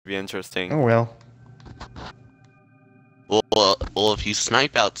Be interesting. Oh well. Well, if you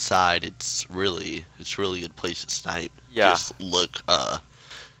snipe outside, it's really a good place to snipe. Yeah. Just look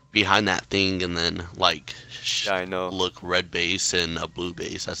behind that thing and then like Yeah, I know. look red base and a blue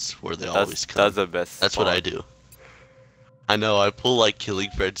base. That's where they Yeah, always come. That's the best. That's what I do. I know. I pull like killing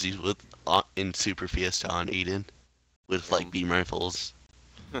frenzies with in Super Fiesta on Eden with like beam rifles.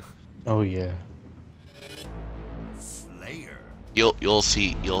 Oh yeah. Slayer. You'll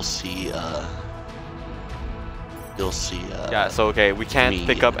see. Yeah, so okay, we can't me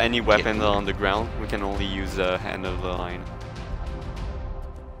pick up any weapon getting- on the ground. We can only use the hand of the line.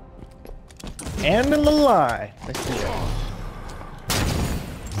 And the lie. Let's do that.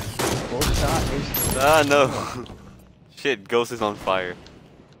 Full shot is. Ah, no. Shit, Ghost is on fire.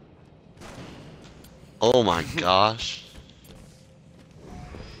 Oh my gosh.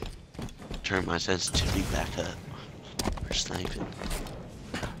 Turn my sensitivity back up. We're sniping.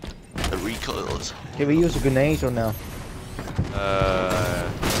 The recoil is. Can we use a grenade or no?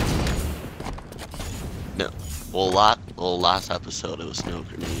 No. Well, last episode it was no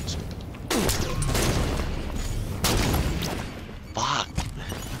grenades. Fuck.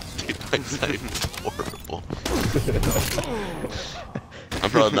 Dude, my snipe is horrible. I'm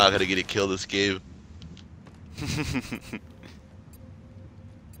probably not gonna get a kill this game.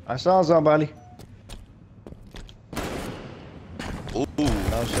 I saw somebody. Ooh.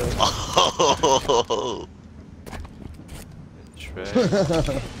 No, sure. Oh.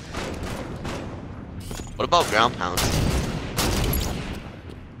 What about ground pounds?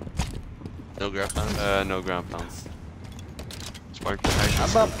 No ground pounds? No ground pounds. Spark How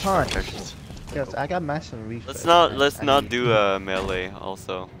about punch? charges. Yes, I got massive reflex. Let's not do melee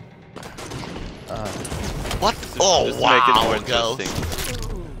also. What? Just, Oh just wow, make it more Ghost.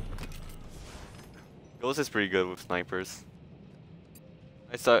 interesting. Ghost is pretty good with snipers.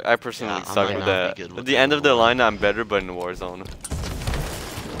 I personally Yeah, I suck might with not that. be good At with the end of the Warzone. line, I'm better, but in Warzone.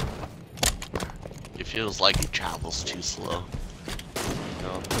 It feels like it travels too slow.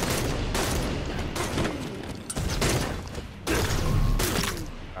 No.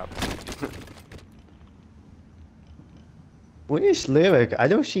 Where is Lyric? I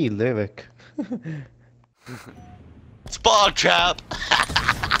don't see Lyric. Spawn trap!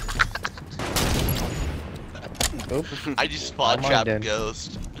 Oop. I just spawn Come on, trapped then.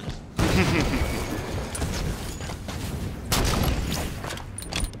 Ghost.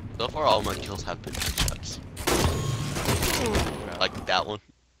 So far, all my kills have been headshots. Like that one.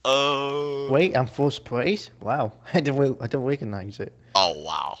 Oh. Wait, I'm full sprays? Wow, I don't recognize it. Oh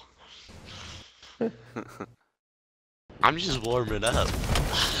wow. I'm just warming up.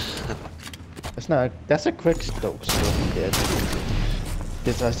 That's a quick stroke he did.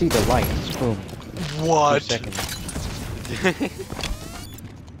 Because I see the light, it's boom. What? 2 seconds.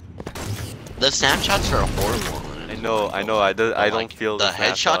 The snapshots are horrible. I know. I don't Like, feel the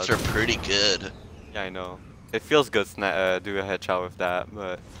headshots snapshots. are pretty good. Yeah, I know. It feels good do a headshot with that,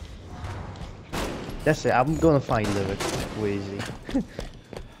 but That's it, I'm gonna find Lyric. Crazy.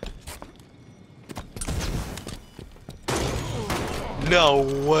 No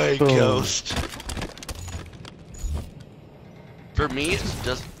way, Boom. Ghost. For me, it's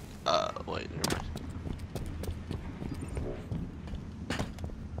just. Wait, never mind.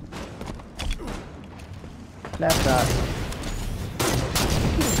 Snapshot.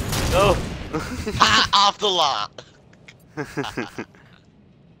 no. Ah, off the lot.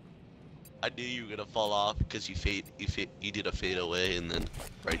 I knew you were gonna fall off because you did a fade away and then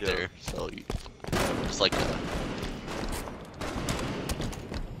right Yeah. there. So you, it's like.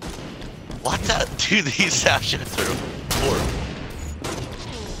 What the? Dude, these snapshots are horrible.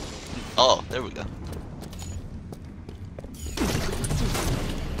 Oh, there we go.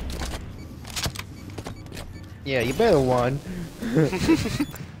 Yeah, you better one.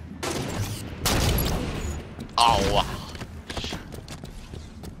 Oh wow.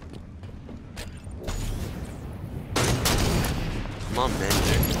 Come on, Bender.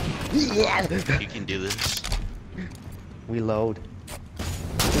 Yeah! You can do this. Reload.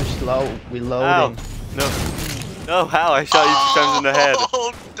 Too slow. Ow. Reloading. No. No, how? I shot you 2 times in the head.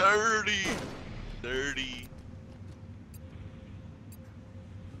 Oh, dirty. Dirty.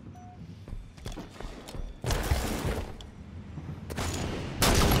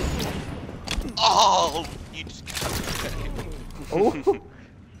 Oh, you just Oh!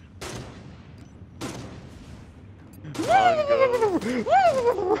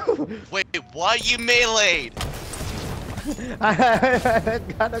 wait. Why you meleeed? I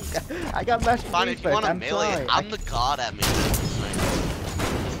got massive Fine, if you reflex. want to I'm melee, trying. I'm the god at melee.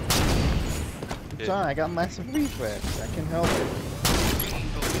 I'm trying. I got massive reflex. I can help it.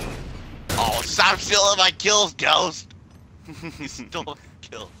 Oh, stop stealing my kills, Ghost! You stole my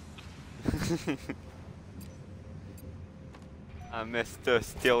kill. I missed to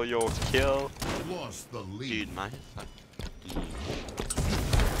steal your kill. Lost the lead. Dude, my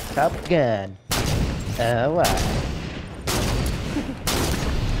Top Gun. Alright.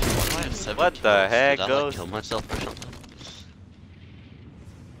 What the heck, Did I, like, Ghost? kill myself or something?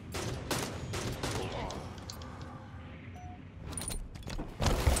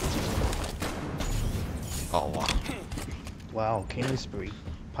 Oh wow. Wow, killing spree.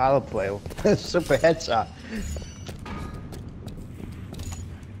 Power play. Super headshot.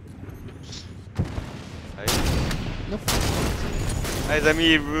 Guys, let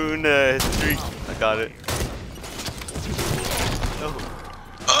me ruin the streak. I got it. No.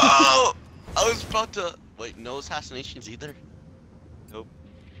 Oh! I was about to. Wait, no assassinations either? Nope.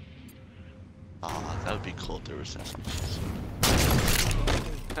 Oh, that would be cool if there were assassinations.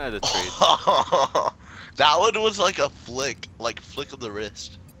 The trade. That one was like a flick of the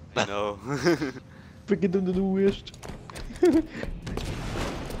wrist. No. Freaking under the wrist.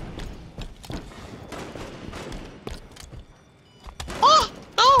 Oh!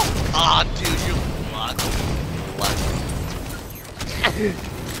 No! Ah, dude, you what?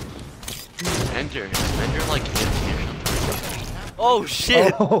 Ender like hit me or something. Oh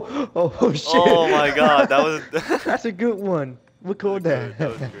shit! Oh shit! Oh my god, that was. That's a good one. Record that. That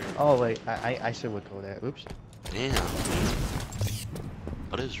was great. Oh wait, I should record that. Oops. Damn.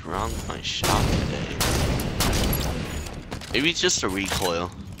 What is wrong with my shot today? Maybe it's just a recoil.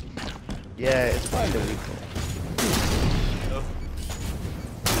 Yeah, it's fine to recoil.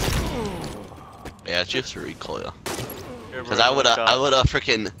 Yeah, it's just a recoil. Cause I would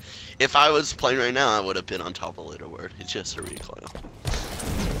freaking, if I was playing right now, I would have been on top of the leaderboard. It's just a recoil.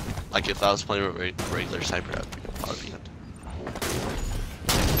 Like if I was playing with regular sniper, I'd probably be.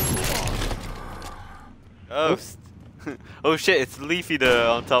 Ghost. Oh shit, it's Leafy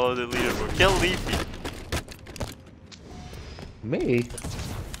on top of the leaderboard. Kill Leafy. Me?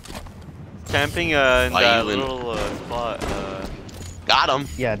 Camping in Why that you in- little spot. Got him.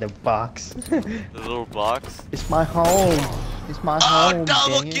 Yeah, the box. The little box. It's my home. It's my Oh, home.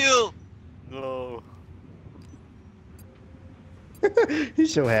 double dang it. kill. No.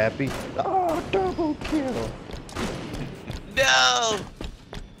 He's so happy. Oh, double kill. No.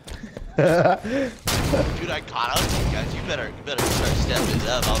 Dude, I caught up to you guys. You better start stepping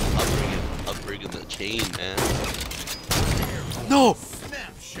up. I'm bringing the chain, man. No.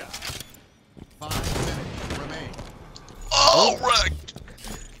 Snapshot. 5 minutes remain. Oh, wrecked.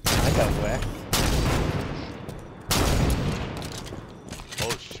 I got whacked.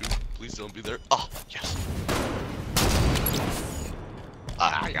 Oh shoot! Please don't be there. Oh yes.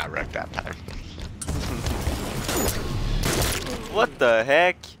 I got wrecked that time. What the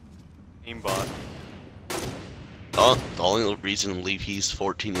heck? Aimbot. Oh, the only reason Leafy's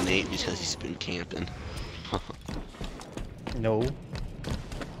 14-8 because he's been camping. No.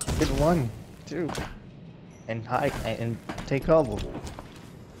 Hit one, two, and hide and take cover.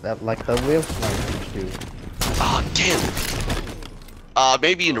 That like the real snipers do. Oh damn it.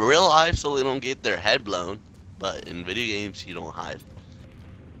 Maybe in real life so they don't get their head blown, but in video games you don't hide.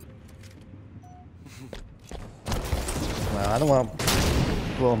 Well, I don't want to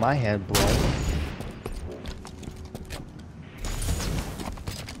blow my head blown.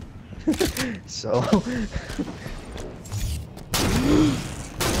 So.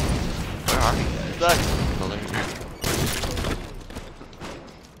 Where are you guys? Oh, there you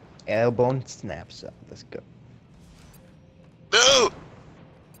Airborne snapshot. Let's go. No!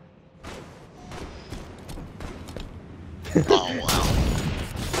 Oh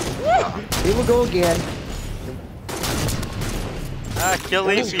wow. Here we go again. Ah, kill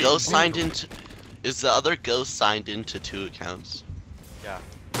Is Leafy. Ghost signed into? Is the other Ghost signed into 2 accounts? Yeah.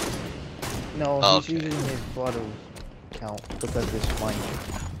 No, he's Okay. using his photos count because it's fine.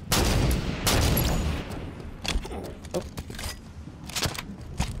 Oh,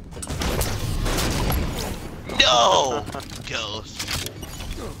 No! Ghost.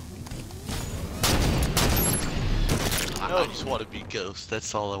 I just want to be Ghost.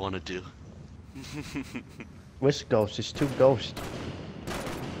 That's all I want to do. which ghost? It's two ghosts.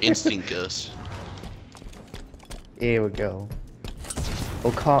 Instinct Ghost. Here we go.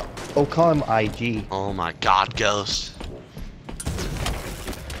 Call him IG. Oh my God, Ghost.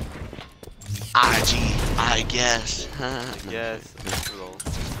 IG, I guess. Yes. Roll.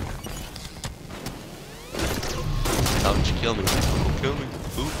 How would you kill me? Kill me.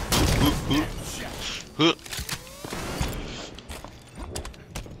 Ooh.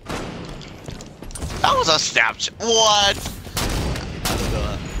 That was a snapshot. What? I don't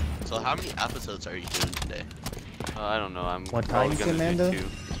know. So how many episodes are you doing today? I don't know. I'm What probably time, gonna Commander?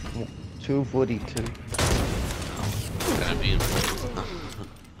 do 2. 2:42. Gonna be.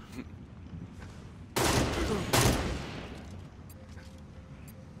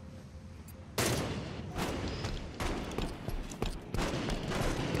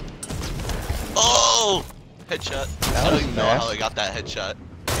 Oh! Headshot. That I don't was even know fast. how I got that headshot.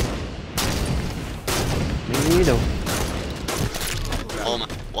 Me neither. Oh my.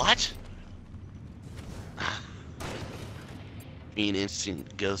 What? Me and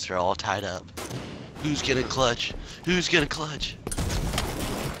Instant Ghost are all tied up. Who's gonna clutch? Who's gonna clutch?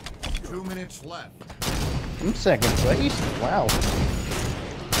 2 minutes left. I'm second place. Wow.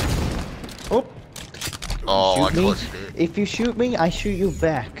 Oh, Oh, I shoot me. clutched it. If you shoot me, I shoot you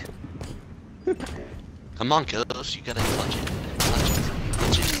back. Come on, Ghost, you gotta clutch it. Clutch it.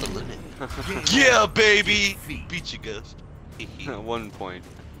 Clutch it to the limit. Yeah, baby! Beat you, Ghost. 1 point.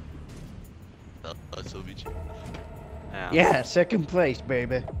 Oh, I still beat you. Yeah, second place,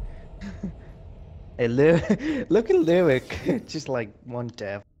 baby. Hey, look at Lyric. Just like one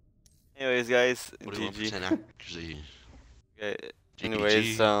tap. Anyways, guys, 41% GG. accuracy. Okay, GG.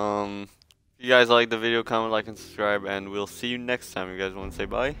 anyways, if you guys like the video, comment, like, and subscribe, and we'll see you next time. You guys want to say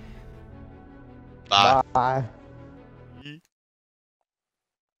bye? Bye. Bye.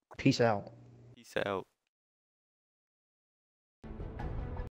 Peace out. Peace out.